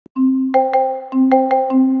Hello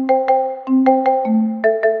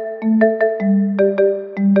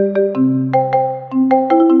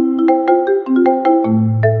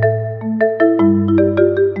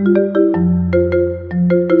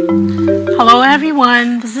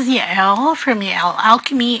everyone, this is Yael from Yael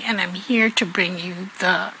Alchemy, and I'm here to bring you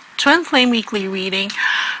the Twin Flame Weekly reading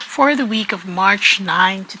for the week of March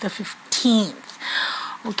 9 to the 15th.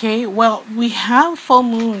 Okay, well, we have full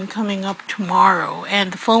moon coming up tomorrow,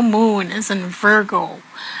 and the full moon is in Virgo,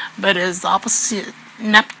 but is opposite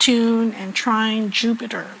Neptune and trine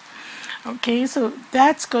Jupiter. Okay, so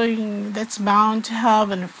that's bound to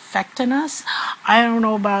have an effect on us. I don't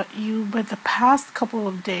know about you, but the past couple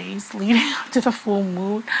of days leading up to the full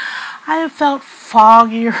moon, I have felt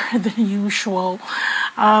foggier than usual,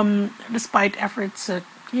 despite efforts at,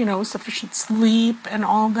 sufficient sleep and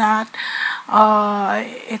all that.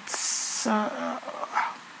 It's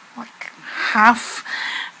like half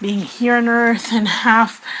being here on Earth and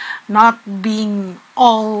half not being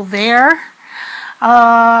all there.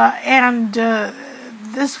 And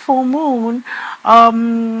this full moon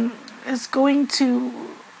is going to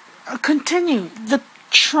continue the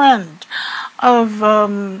trend of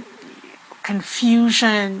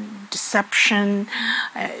confusion, deception,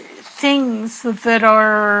 things that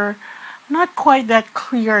are not quite that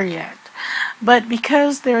clear yet. But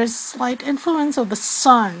because there is slight influence of the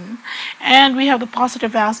sun, and we have the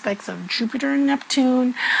positive aspects of Jupiter and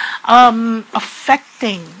Neptune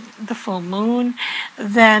affecting the full moon,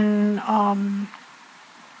 then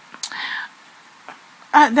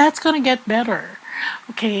that's going to get better.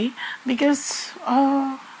 Okay, because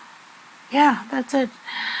yeah, that's it.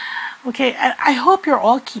 Okay, I hope you're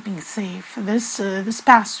all keeping safe. This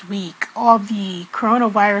past week, all the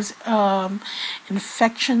coronavirus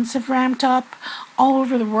infections have ramped up all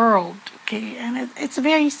over the world. Okay, and it's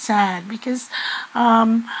very sad because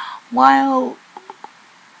while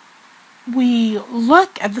we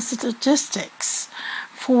look at the statistics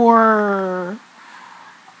for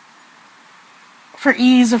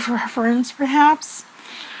ease of reference, perhaps,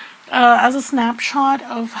 as a snapshot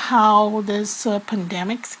of how this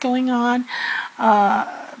pandemic's going on,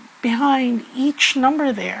 behind each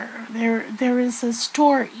number there is a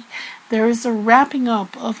story. There is a wrapping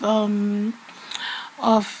up of the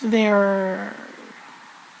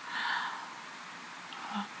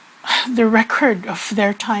record of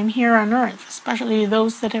their time here on Earth, especially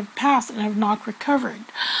those that have passed and have not recovered.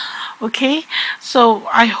 Okay, so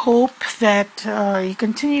I hope that you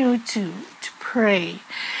continue to pray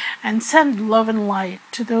and send love and light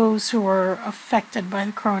to those who are affected by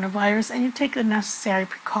the coronavirus, and you take the necessary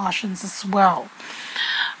precautions as well.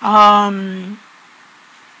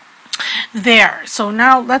 So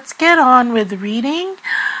now let's get on with the reading.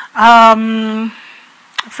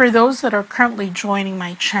 For those that are currently joining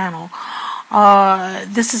my channel, I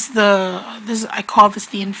call this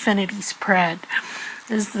the infinity spread.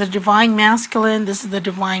 This is the divine masculine, this is the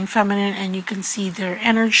divine feminine, and you can see their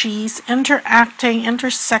energies interacting,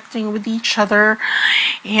 intersecting with each other,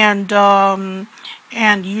 and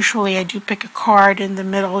usually I do pick a card in the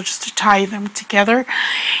middle just to tie them together.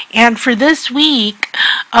 And for this week,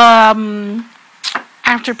 after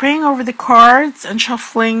praying over the cards and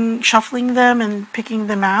shuffling them and picking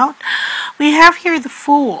them out, we have here the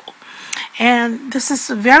Fool. And this is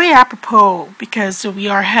very apropos because we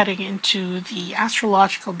are heading into the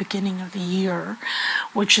astrological beginning of the year,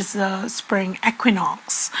 which is the spring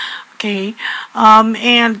equinox. Okay,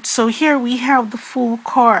 and so here we have the Fool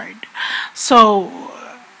card. So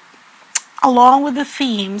along with the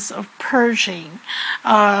themes of purging,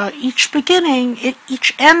 each beginning,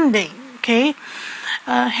 each ending, okay,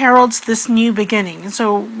 heralds this new beginning.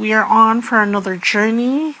 So we are on for another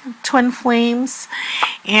journey, twin flames,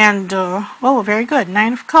 and oh, very good,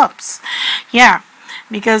 9 of Cups. Yeah,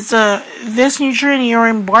 because this new journey you're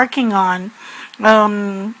embarking on,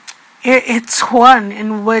 it's one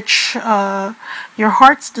in which your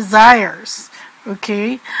heart's desires,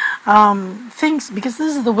 okay, things, because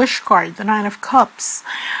this is the wish card, the 9 of Cups,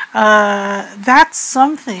 that's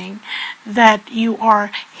something that you are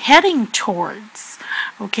heading towards.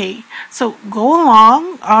 Okay, so go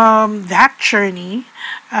along that journey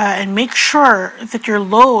and make sure that your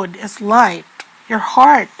load is light, your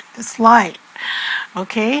heart is light.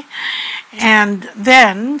 Okay, and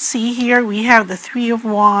then see here we have the 3 of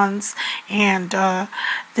Wands, and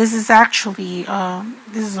this is actually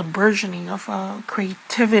this is a burgeoning of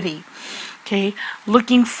creativity. Okay,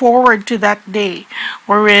 looking forward to that day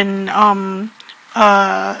wherein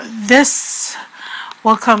this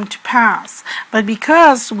will come to pass. But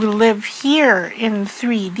because we live here in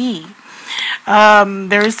 3D,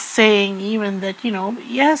 There's saying even that,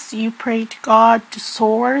 yes, you pray to God, to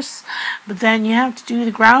source, but then you have to do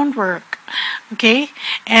the groundwork. Okay,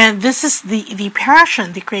 and this is the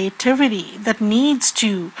passion, the creativity that needs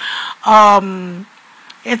to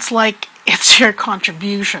it's like it's your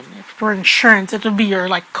contribution. If for insurance, it'll be your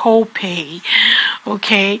like co-pay,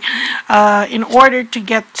 okay, in order to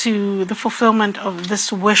get to the fulfillment of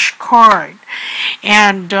this wish card.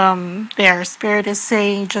 And their spirit is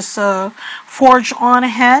saying just forge on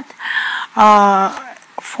ahead,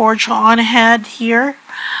 forge on ahead here,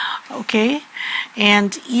 okay.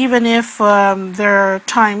 And even if there are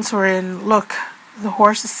times wherein, look, the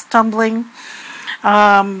horse is stumbling,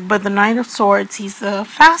 but the Knight of Swords, he's the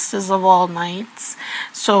fastest of all knights.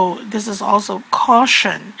 So this is also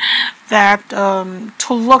caution that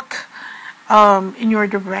to look in your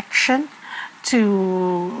direction,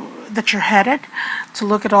 that you're headed, to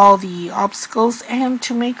look at all the obstacles, and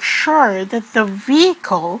to make sure that the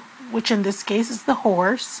vehicle, which in this case is the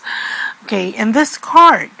horse, okay, in this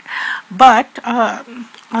card, but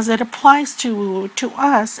as it applies to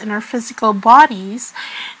us in our physical bodies,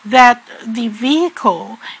 that the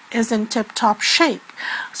vehicle is in tip-top shape.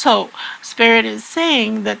 So Spirit is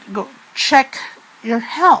saying that go check your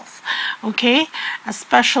health, okay,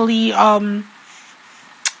 especially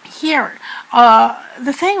here.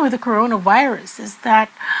 The thing with the coronavirus is that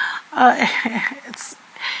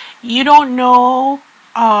you don't know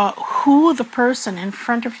who the person in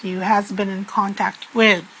front of you has been in contact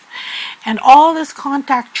with. And all this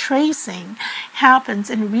contact tracing happens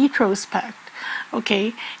in retrospect.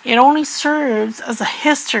 Okay, it only serves as a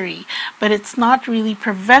history, but it's not really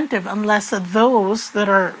preventive unless those that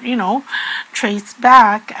are, traced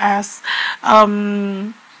back as are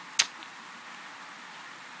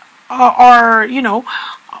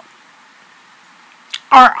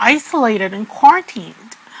isolated and quarantined.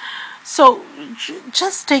 So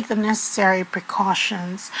just take the necessary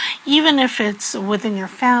precautions, even if it's within your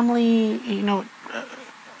family,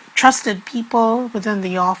 trusted people within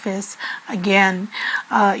the office. Again,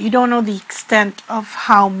 you don't know the extent of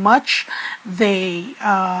how much they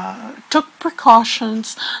took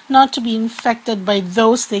precautions not to be infected by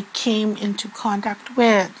those they came into contact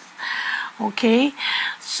with. Okay,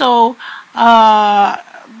 so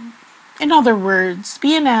in other words,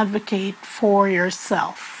 be an advocate for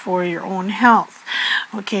yourself, for your own health,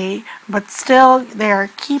 okay? But still,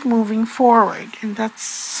 keep moving forward, and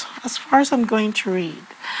that's as far as I'm going to read.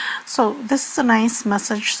 So this is a nice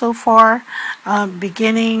message so far,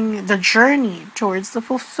 beginning the journey towards the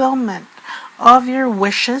fulfillment of your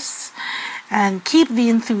wishes, and keep the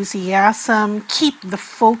enthusiasm, keep the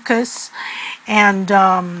focus, and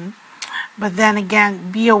but then again,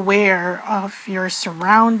 be aware of your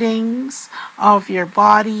surroundings, of your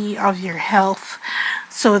body, of your health,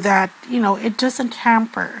 so that, it doesn't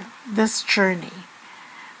hamper this journey.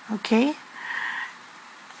 Okay?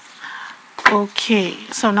 Okay,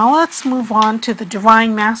 so now let's move on to the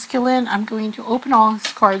Divine Masculine. I'm going to open all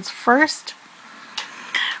his cards first.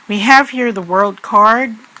 We have here the World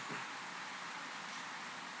card.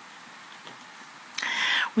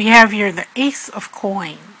 We have here the Ace of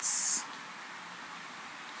Coins.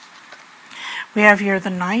 We have here the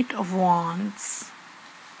Knight of Wands.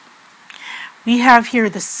 We have here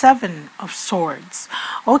the Seven of Swords.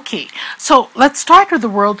 Okay, so let's start with the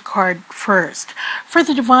World card first. For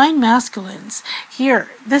the Divine Masculines,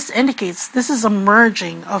 here, this indicates this is a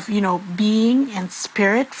merging of, being and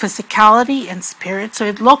spirit, physicality and spirit. So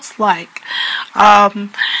it looks like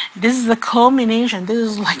this is the culmination. This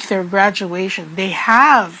is like their graduation. They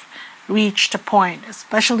have reached a point,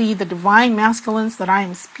 especially the Divine Masculines that I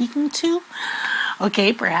am speaking to.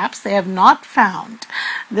 Okay, perhaps they have not found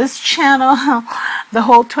this channel, the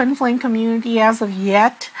whole Twin Flame community as of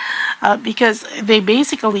yet, because they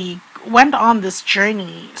basically went on this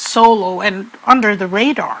journey solo and under the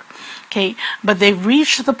radar. Okay, but they've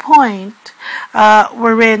reached the point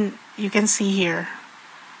wherein you can see here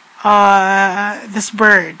this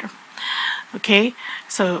bird. Okay,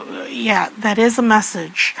 so yeah, that is a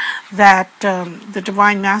message that the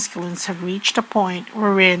Divine Masculines have reached a point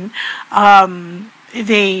wherein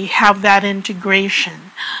they have that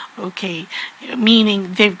integration. Okay,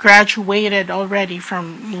 meaning they've graduated already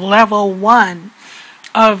from level 1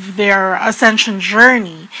 of their ascension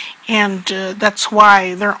journey, and that's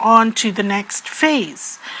why they're on to the next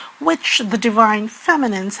phase, which the Divine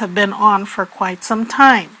Feminines have been on for quite some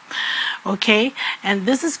time. Okay, and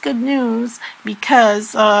this is good news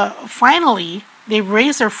because finally they've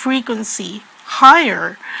raised their frequency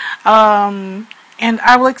higher, and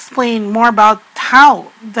I will explain more about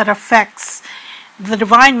how that affects the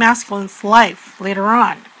Divine Masculine's life later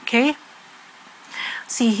on. Okay,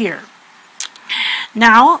 See here.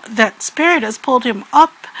 Now that spirit has pulled him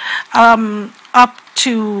up, up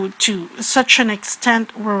to such an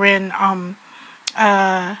extent wherein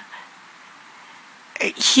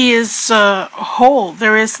he is whole.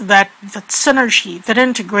 There is that synergy, that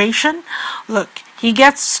integration. Look, he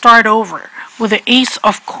gets to start over with the Ace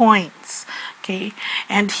of Coins. Okay,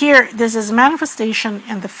 and here this is manifestation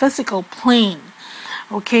in the physical plane.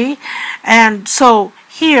 Okay, and so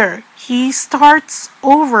here he starts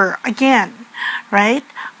over again, right?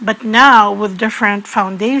 But now with different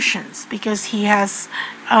foundations, because he has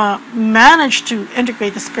managed to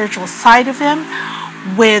integrate the spiritual side of him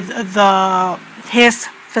with his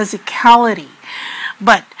physicality.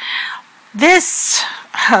 But this,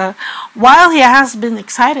 while he has been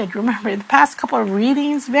excited, remember the past couple of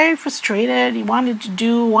readings, very frustrated, he wanted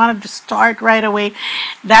to start right away,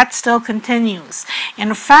 that still continues.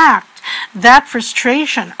 In fact, that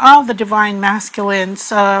frustration of the divine masculines,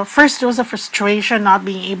 first it was a frustration not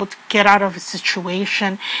being able to get out of a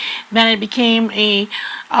situation, then it became a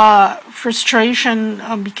frustration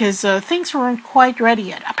because things weren't quite ready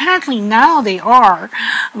yet. Apparently now they are,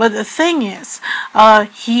 but the thing is,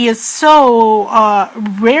 he is so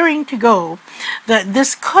raring to go that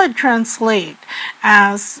this could translate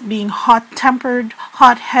as being hot-tempered,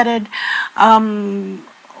 hot-headed,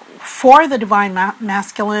 for the divine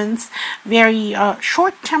masculines, very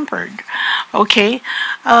short-tempered. Okay,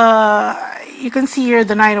 you can see here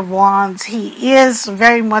the Knight of Wands. He is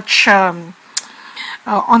very much on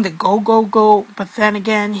the go, but then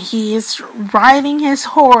again, he is riding his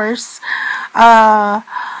horse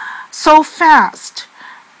so fast,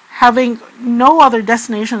 having no other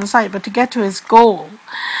destination in sight but to get to his goal.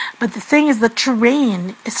 But the thing is, the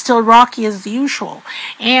terrain is still rocky as usual.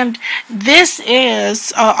 And this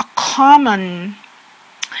is a common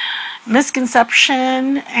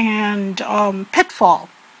misconception and pitfall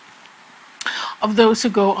of those who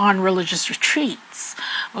go on religious retreats.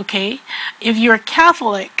 Okay? If you're a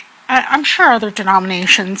Catholic, I'm sure other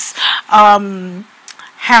denominations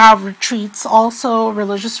have retreats also,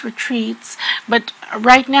 religious retreats. But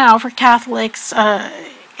right now, for Catholics,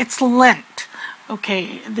 it's Lent.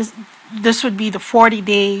 Okay, this would be the 40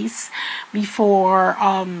 days before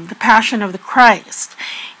the Passion of the Christ.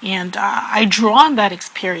 And I draw on that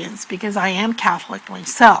experience because I am Catholic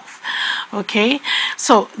myself. Okay,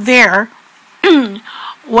 so there,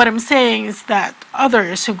 what I'm saying is that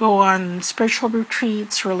others who go on spiritual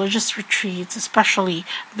retreats, religious retreats, especially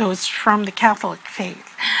those from the Catholic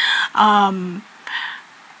faith,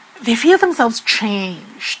 they feel themselves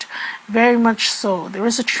changed, very much so. There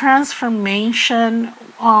was a transformation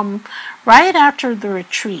right after the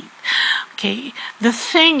retreat. Okay, the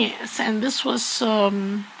thing is, and this was,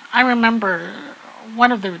 I remember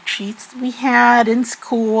one of the retreats we had in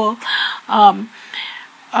school,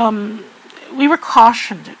 we were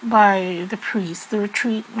cautioned by the priest, the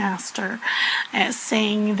retreat master, as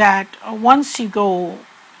saying that once you go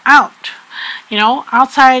out, you know,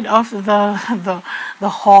 outside of the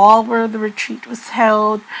hall where the retreat was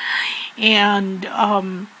held, and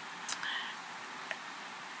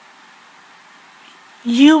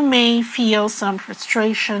you may feel some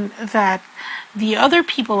frustration that the other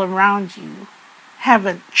people around you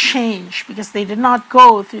haven't changed because they did not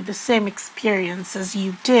go through the same experience as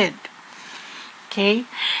you did. Okay,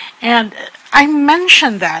 and I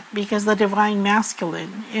mention that because the divine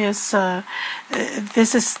masculine is,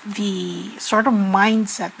 this is the sort of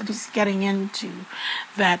mindset that he's getting into,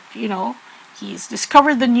 that, you know, he's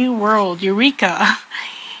discovered the new world, Eureka,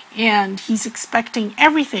 and he's expecting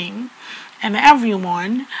everything and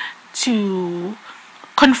everyone to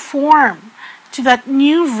conform to that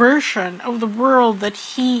new version of the world that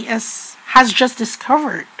he has just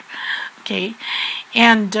discovered. Okay,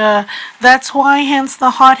 and that's why, hence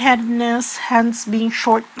the hot-headedness, hence being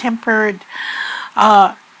short-tempered,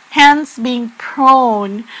 hence being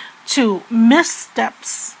prone to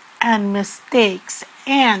missteps and mistakes,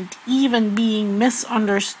 and even being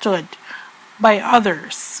misunderstood by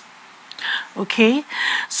others. Okay,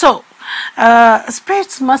 so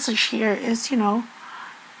Spirit's message here is, you know,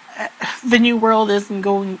 the new world isn't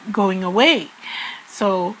going away.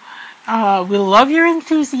 So we love your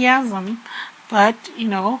enthusiasm, but, you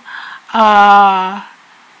know,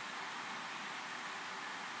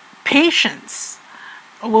 patience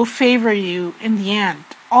will favor you in the end.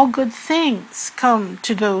 All good things come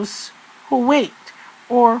to those who wait,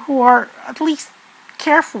 or who are at least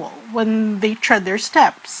careful when they tread their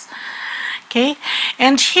steps. Okay,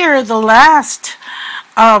 and here the last,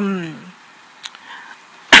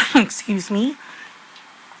 excuse me,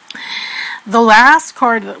 the last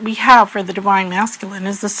card that we have for the Divine Masculine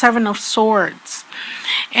is the Seven of Swords.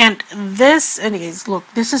 And this, anyways, look,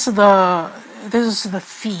 this is the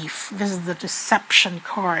thief. This is the deception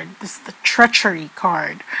card. This is the treachery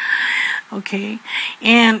card. Okay,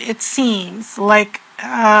 and it seems like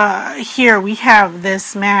here we have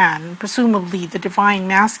this man, presumably the divine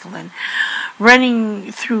masculine,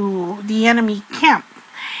 running through the enemy camp.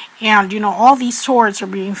 And all these swords are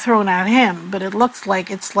being thrown at him, but it looks like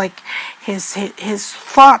it's like his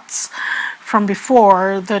thoughts from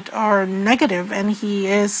before that are negative, and he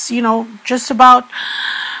is just about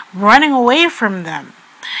running away from them.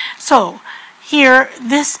 So here,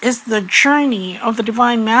 this is the journey of the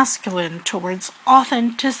divine masculine towards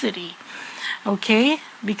authenticity. Okay,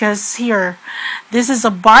 because here, this is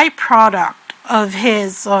a byproduct of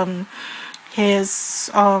his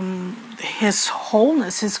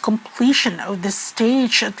wholeness, his completion of this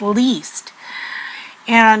stage at least.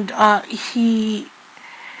 And he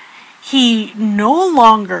no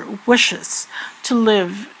longer wishes to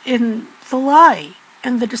live in the lie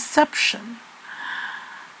and the deception.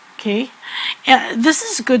 Okay, and this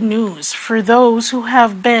is good news for those who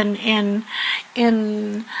have been in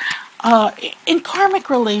karmic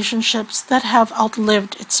relationships that have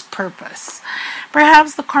outlived its purpose.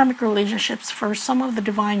 Perhaps the karmic relationships for some of the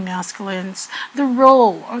divine masculines, the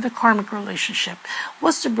role of the karmic relationship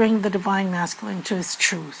was to bring the divine masculine to his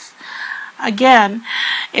truth. Again,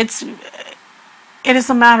 it is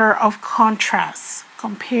a matter of contrast.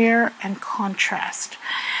 Compare and contrast.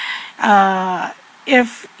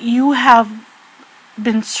 If you have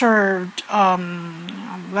been served,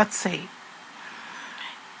 let's say,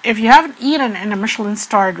 if you haven't eaten in a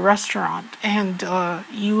Michelin-starred restaurant and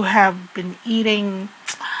you have been eating,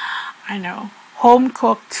 I know,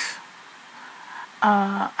 home-cooked,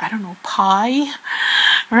 pie,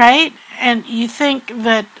 right? And you think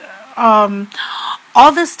that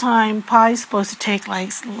all this time pie is supposed to take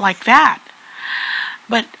like that.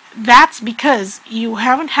 But that's because you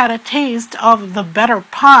haven't had a taste of the better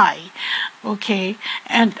pie, okay?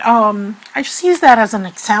 And I just use that as an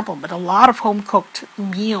example, but a lot of home-cooked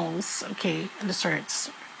meals, okay, and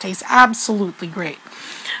desserts taste absolutely great.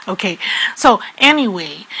 Okay, so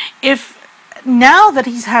anyway, if now that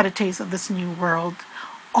he's had a taste of this new world,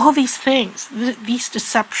 all these things, these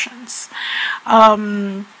deceptions,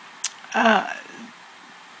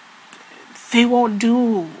 they won't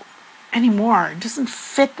do anymore. It doesn't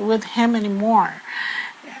fit with him anymore.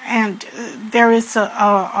 And there is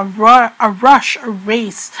a rush, a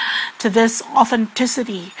race to this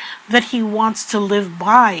authenticity that he wants to live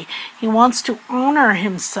by. He wants to honor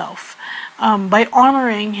himself by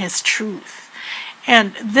honoring his truth.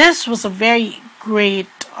 And this was a very great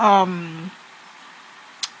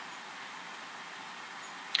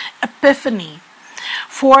epiphany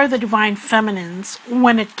for the divine feminines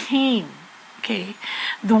when it came. Okay,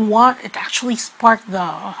 it actually sparked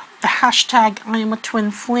the hashtag I am a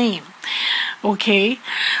twin flame. Okay,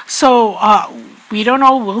 so we don't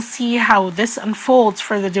know, we'll see how this unfolds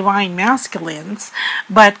for the divine masculines,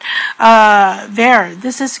 but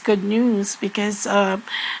this is good news, because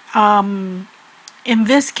in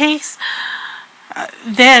this case,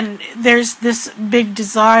 then there's this big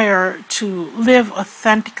desire to live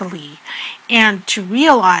authentically and to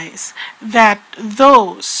realize that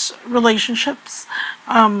those relationships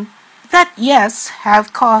that, yes,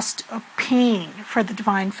 have caused a pain for the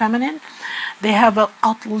divine feminine, they have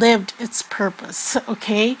outlived its purpose,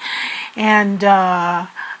 okay? And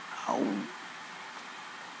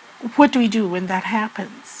what do we do when that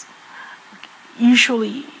happens?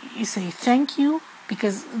 Usually you say thank you,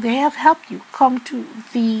 because they have helped you come to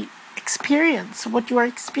the experience, what you are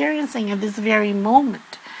experiencing at this very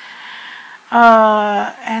moment.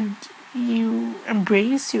 And you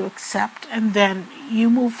embrace, you accept, and then you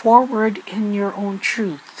move forward in your own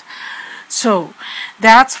truth. So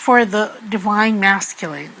that's for the divine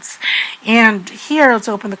masculines. And here, let's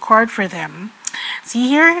open the card for them. See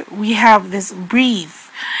here, we have this breathe.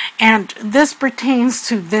 And this pertains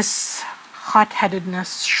to this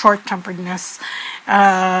hot-headedness, short-temperedness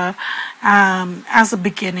as a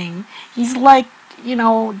beginning. He's like,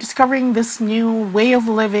 discovering this new way of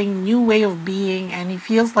living, new way of being, and he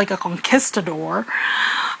feels like a conquistador.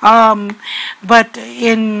 But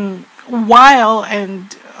while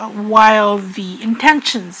the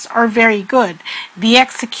intentions are very good, the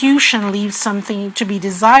execution leaves something to be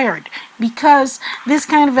desired, because this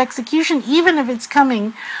kind of execution, even if it's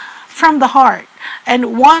coming from the heart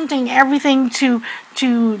and wanting everything to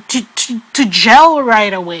gel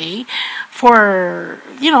right away, for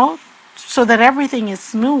so that everything is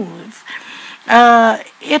smooth,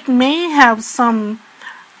 it may have some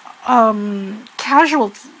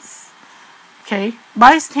casualties, okay,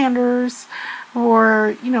 bystanders,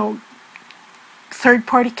 for,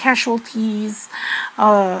 third-party casualties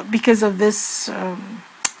because of this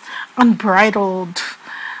unbridled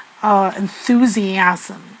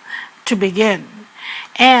enthusiasm to begin.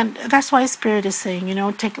 And that's why Spirit is saying,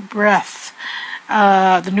 take a breath.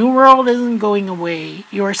 The new world isn't going away.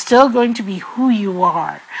 You are still going to be who you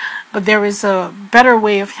are. But there is a better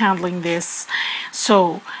way of handling this.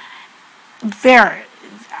 So,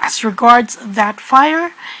 as regards that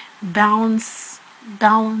fire, balance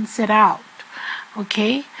it out.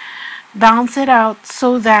 Okay? Balance it out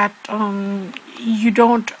so that you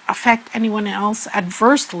don't affect anyone else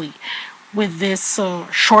adversely with this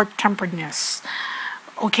short-temperedness.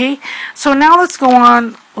 Okay, so now let's go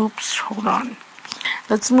on. Oops, hold on.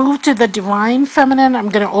 Let's move to the Divine Feminine. I'm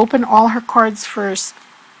going to open all her cards first.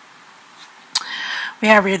 We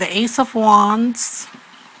have here the Ace of Wands.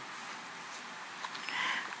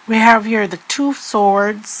 We have here the Two of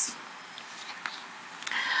Swords.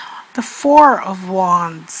 The Four of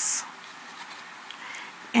Wands.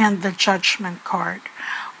 And the Judgment card.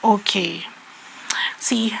 Okay.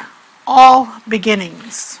 See, all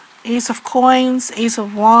beginnings. Ace of Coins, Ace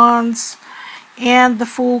of Wands, and the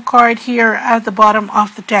Fool card here at the bottom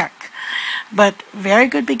of the deck. But very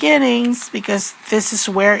good beginnings, because this is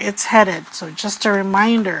where it's headed. So just a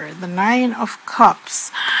reminder, the Nine of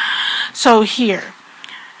Cups. So here,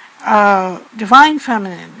 Divine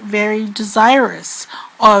Feminine, very desirous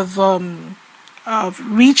of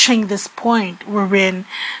reaching this point wherein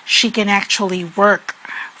she can actually work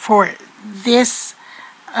for this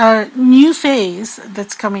new phase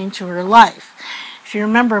that's coming into her life. If you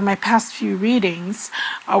remember my past few readings,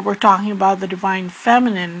 we're talking about the Divine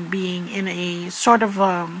Feminine being in a sort of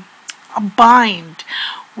a bind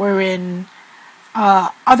wherein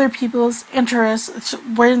other people's interests,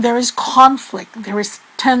 wherein there is conflict, there is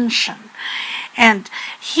tension. And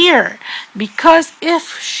here, because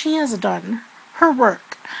if she has done her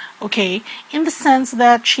work, okay, in the sense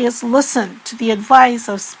that she has listened to the advice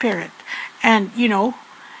of Spirit and,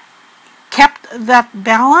 kept that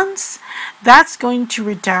balance, that's going to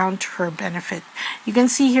redound to her benefit. You can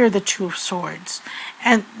see here the Two of Swords.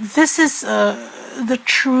 And this is the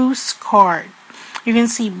Truce card. You can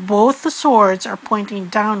see both the swords are pointing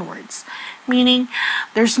downwards, meaning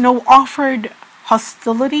there's no offered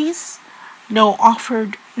hostilities, no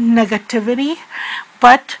offered negativity,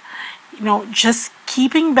 but, just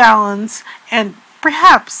keeping balance and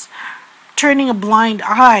perhaps turning a blind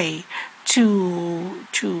eye to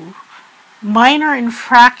minor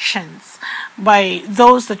infractions by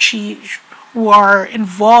those who are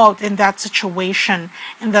involved in that situation,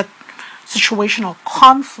 in that situational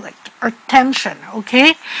conflict or tension,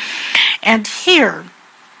 okay? And here,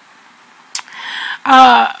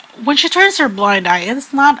 when she turns her blind eye,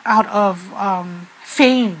 it's not out of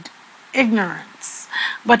feigned ignorance,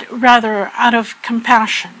 but rather out of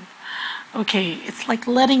compassion. Okay, it's like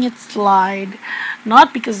letting it slide,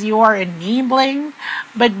 not because you are enabling,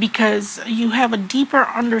 but because you have a deeper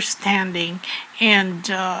understanding and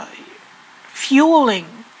fueling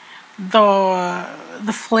the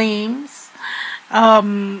flames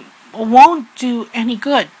won't do any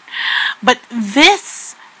good. But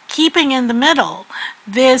this keeping in the middle,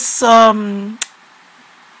 this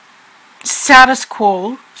status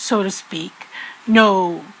quo, so to speak,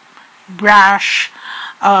 no brash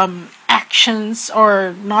actions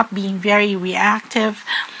or not being very reactive.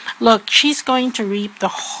 Look, she's going to reap the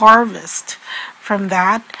harvest from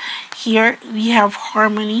that. Here we have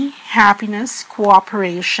harmony, happiness,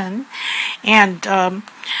 cooperation, and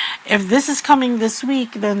if this is coming this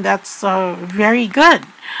week, then that's very good.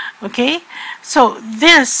 Okay, so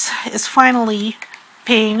this is finally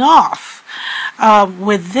paying off.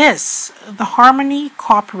 With this, the harmony,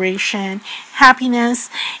 cooperation, happiness,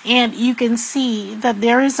 and you can see that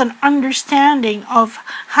there is an understanding of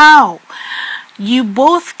how you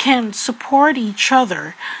both can support each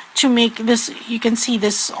other to make this. You can see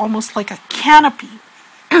this almost like a canopy,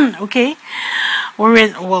 okay,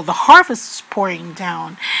 wherein, well, the harvest is pouring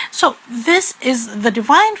down. So this is the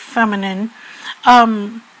Divine Feminine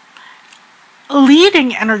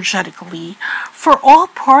leading energetically for all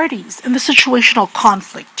parties in the situational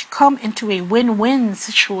conflict to come into a win-win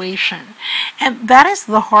situation. And that is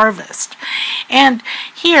the harvest. And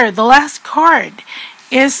here, the last card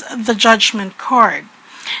is the Judgment card.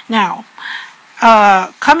 Now,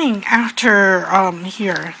 coming after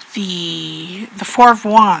here, the Four of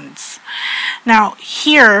Wands. Now,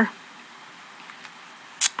 here,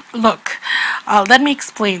 look, let me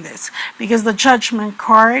explain this. Because the Judgment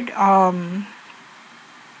card,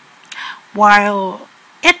 while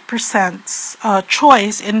it presents a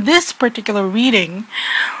choice in this particular reading,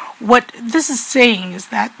 what this is saying is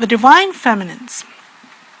that the divine feminines,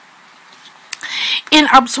 in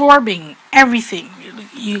absorbing everything,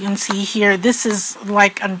 you can see here, this is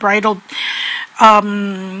like unbridled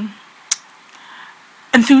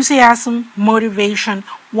enthusiasm, motivation,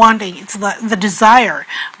 wanting. It's the desire.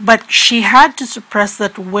 But she had to suppress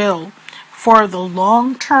that will for the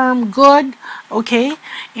long-term good, okay,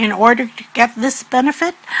 in order to get this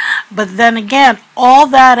benefit. But then again, all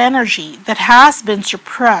that energy that has been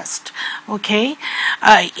suppressed, okay,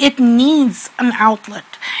 it needs an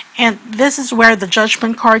outlet. And this is where the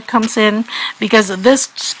Judgment card comes in, because this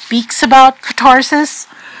speaks about catharsis,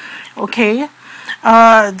 okay.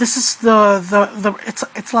 This is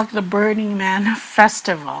it's like the Burning Man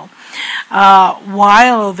festival.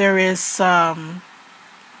 While there is a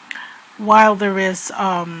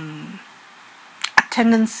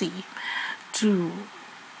tendency to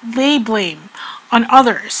lay blame on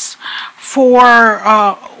others for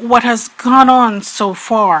what has gone on so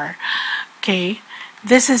far, okay,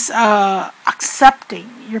 this is accepting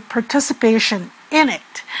your participation in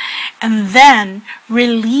it, and then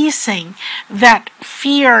releasing that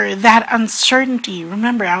fear, that uncertainty.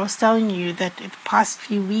 Remember, I was telling you that in the past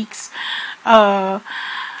few weeks,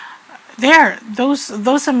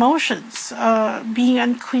 those emotions, being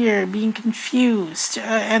unclear, being confused,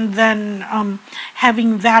 and then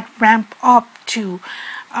having that ramp up to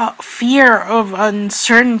fear of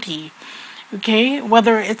uncertainty, okay,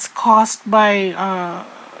 whether it's caused by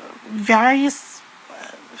various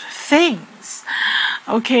things,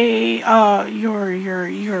 okay,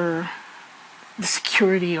 the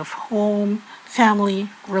security of home, family,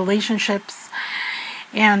 relationships,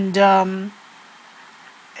 and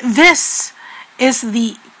this is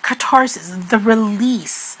the catharsis, the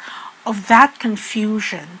release of that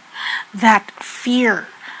confusion, that fear,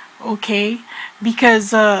 okay,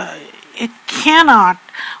 because it cannot,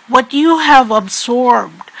 what you have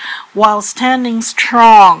absorbed while standing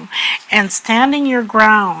strong and standing your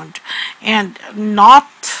ground and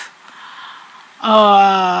not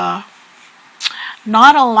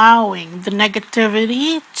allowing the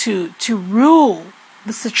negativity to rule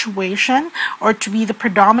the situation or to be the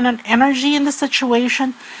predominant energy in the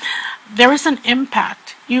situation, there is an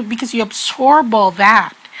impact because you absorb all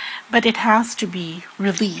that, but it has to be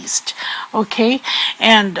released, okay.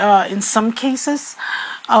 And in some cases,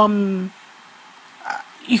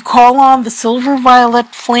 you call on the silver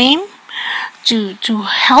violet flame to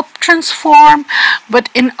help transform, but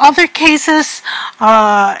in other cases,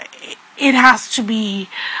 it has to be,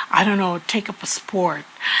 I don't know, take up a sport,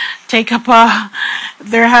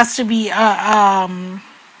 there has to be a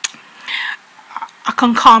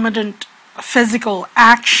concomitant physical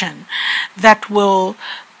action that will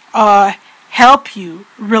help you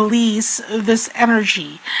release this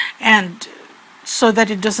energy, and so that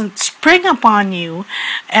it doesn't spring upon you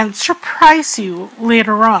and surprise you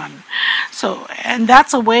later on. So, and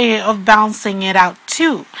that's a way of balancing it out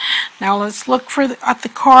too. Now let's look at the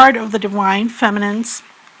card of the Divine Feminines.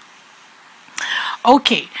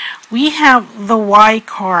 Okay, we have the Y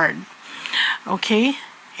card. Okay,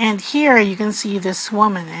 and here you can see this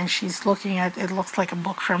woman, and she's looking at, it looks like a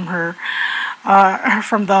book from her,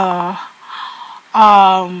 from the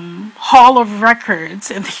Hall of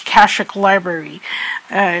Records in the Akashic Library.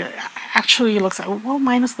 Actually, it looks like, well,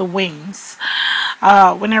 minus the wings.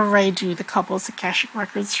 Whenever I do the couples Akashic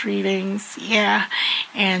Records readings, yeah,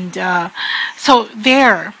 and so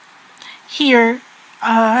here,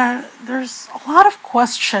 there's a lot of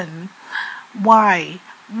question why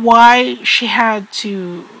she had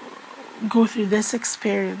to go through this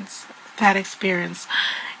experience, that experience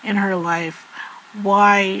in her life,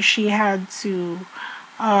 why she had to,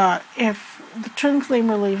 if the twin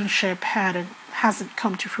flame relationship hasn't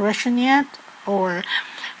come to fruition yet, or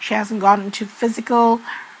she hasn't gotten into physical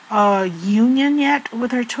union yet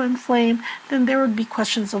with her twin flame, then there would be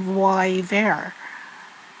questions of why there.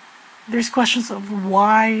 There's questions of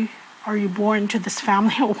why are you born to this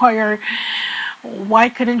family? Why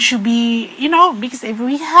couldn't you be, because if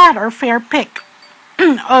we had our fair pick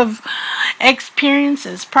of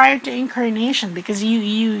experiences prior to incarnation, because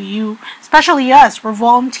you especially us, we're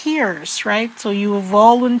volunteers, right? So you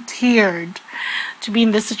volunteered to be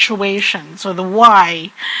in this situation. So the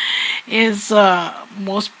why is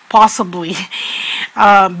most possibly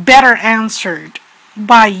better answered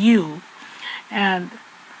by you. And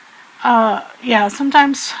yeah,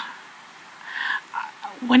 sometimes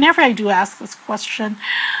whenever I do ask this question,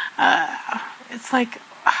 it's like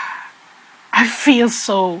I feel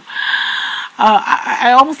so,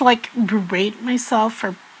 I almost like berate myself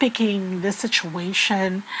for picking this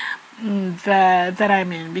situation, that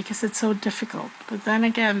I'm in, because it's so difficult. But then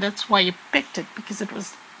again, that's why you picked it, because it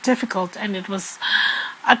was difficult and it was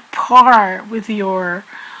at par with your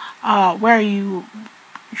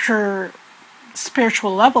your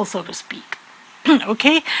spiritual level, so to speak.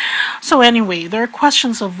 Okay, so anyway, there are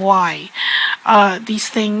questions of why these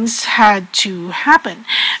things had to happen,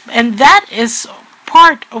 and that is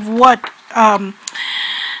part of what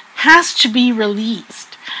has to be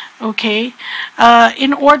released. Okay,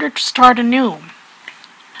 in order to start anew.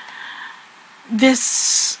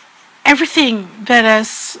 This everything that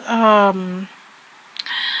is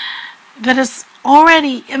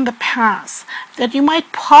already in the past that you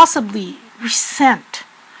might possibly resent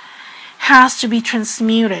has to be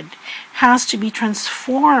transmuted, has to be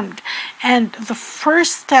transformed. And the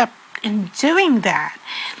first step in doing that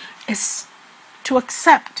is to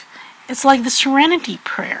accept. It's like the serenity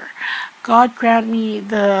prayer. God grant me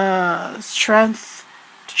the strength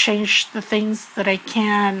to change the things that I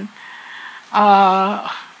can.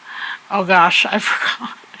 Oh gosh, I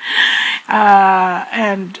forgot.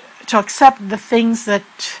 And to accept the things that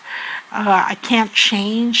I can't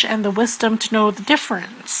change, and the wisdom to know the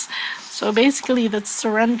difference. So basically, that's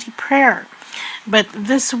serenity prayer. But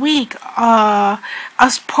this week,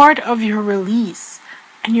 as part of your release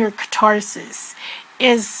and your catharsis,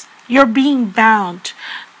 is you're being bound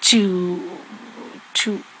to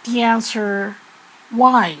the answer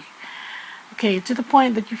why. Okay, to the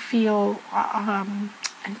point that you feel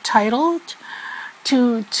entitled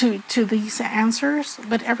to these answers,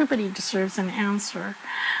 but everybody deserves an answer.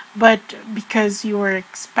 But because you are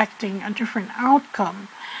expecting a different outcome,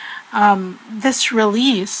 this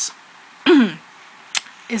release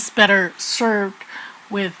is better served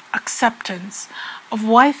with acceptance of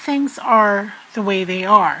why things are the way they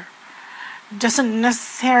are. Doesn't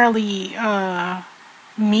necessarily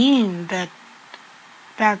mean that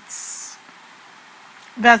that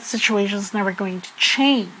situation is never going to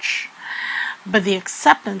change, but the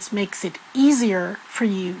acceptance makes it easier for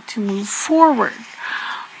you to move forward.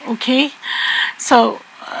 Okay, so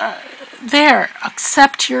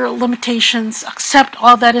accept your limitations, accept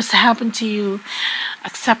all that has happened to you,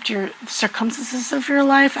 accept your circumstances of your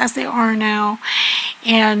life as they are now,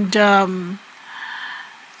 and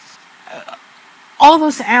all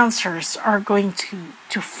those answers are going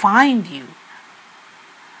to find you.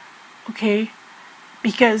 Okay,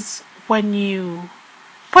 because when you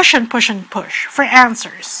push and push and push for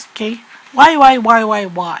answers, okay, why,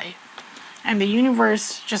 and the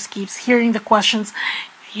universe just keeps hearing the questions,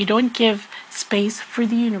 you don't give space for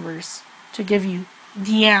the universe to give you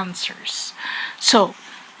the answers. So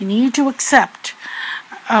you need to accept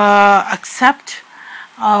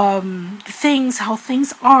things, how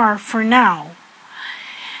things are for now,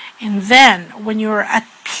 and then when you're at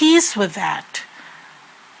peace with that,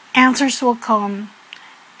 answers will come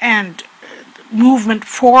and movement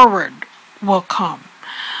forward will come.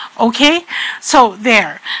 Okay, so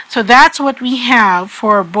that's what we have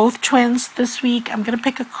for both twins this week. I'm going to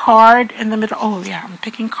pick a card in the middle. Oh yeah, I'm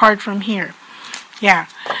picking a card from here. Yeah,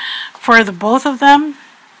 for the both of them.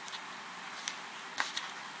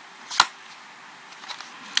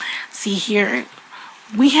 See here,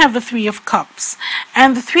 we have the Three of Cups,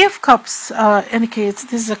 and the Three of Cups indicates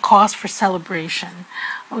this is a cause for celebration.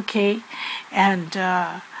 Okay, and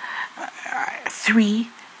three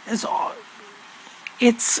is all.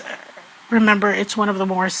 It's, remember, it's one of the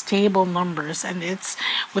more stable numbers, and it's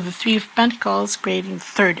with the Three of Pentacles creating the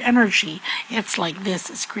third energy. It's like this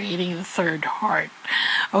is creating the third heart.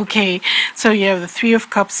 Okay, so you have the Three of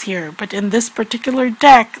Cups here, but in this particular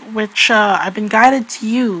deck, which I've been guided to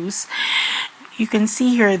use, you can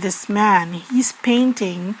see here this man, he's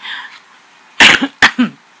painting.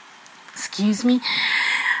 Excuse me.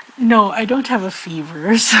 No, I don't have a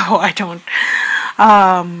fever, so I don't.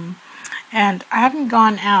 And I haven't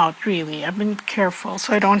gone out, really. I've been careful,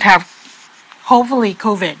 so I don't have, hopefully,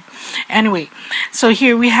 COVID. Anyway, so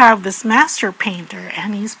here we have this master painter,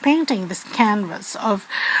 and he's painting this canvas of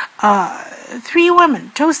three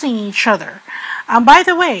women toasting each other. By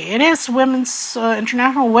the way, it is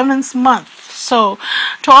International Women's Month. So,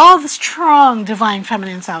 to all the strong divine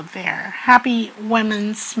feminines out there, happy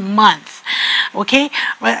Women's Month. Okay,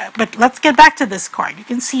 but let's get back to this card. You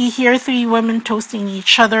can see here three women toasting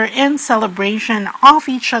each other in celebration of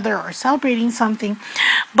each other or celebrating something.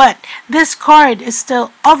 But this card is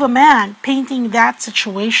still of a man painting that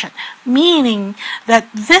situation, meaning that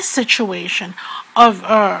this situation of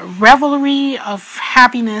revelry, of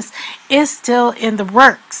happiness, is still in the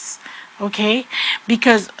works. Okay,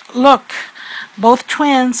 because look, both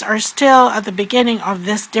twins are still at the beginning of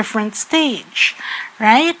this different stage,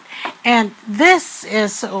 right? And this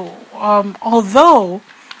is, although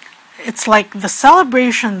it's like the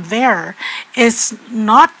celebration there is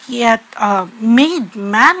not yet made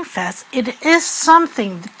manifest, it is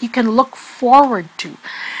something that you can look forward to.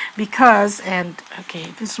 Because, and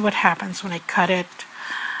okay, this is what happens when I cut it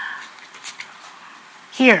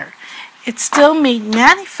here. It's still made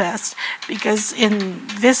manifest because in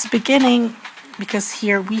this beginning, because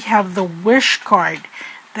here we have the wish card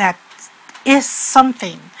that is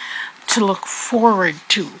something to look forward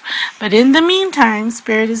to. But in the meantime,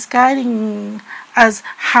 Spirit is guiding us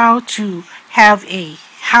how to have a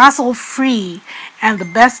hassle-free and the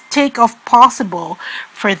best takeoff possible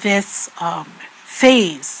for this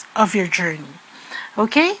phase of your journey.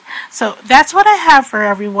 Okay, so that's what I have for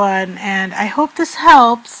everyone, and I hope this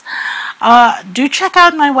helps. Do check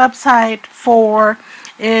out my website for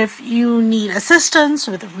if you need assistance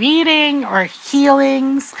with reading or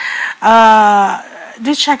healings.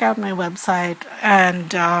 Do check out my website,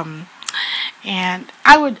 and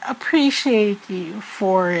I would appreciate you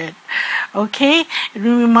for it. Okay, it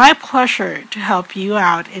will be my pleasure to help you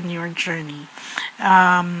out in your journey.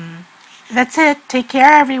 That's it. Take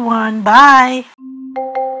care, everyone. Bye.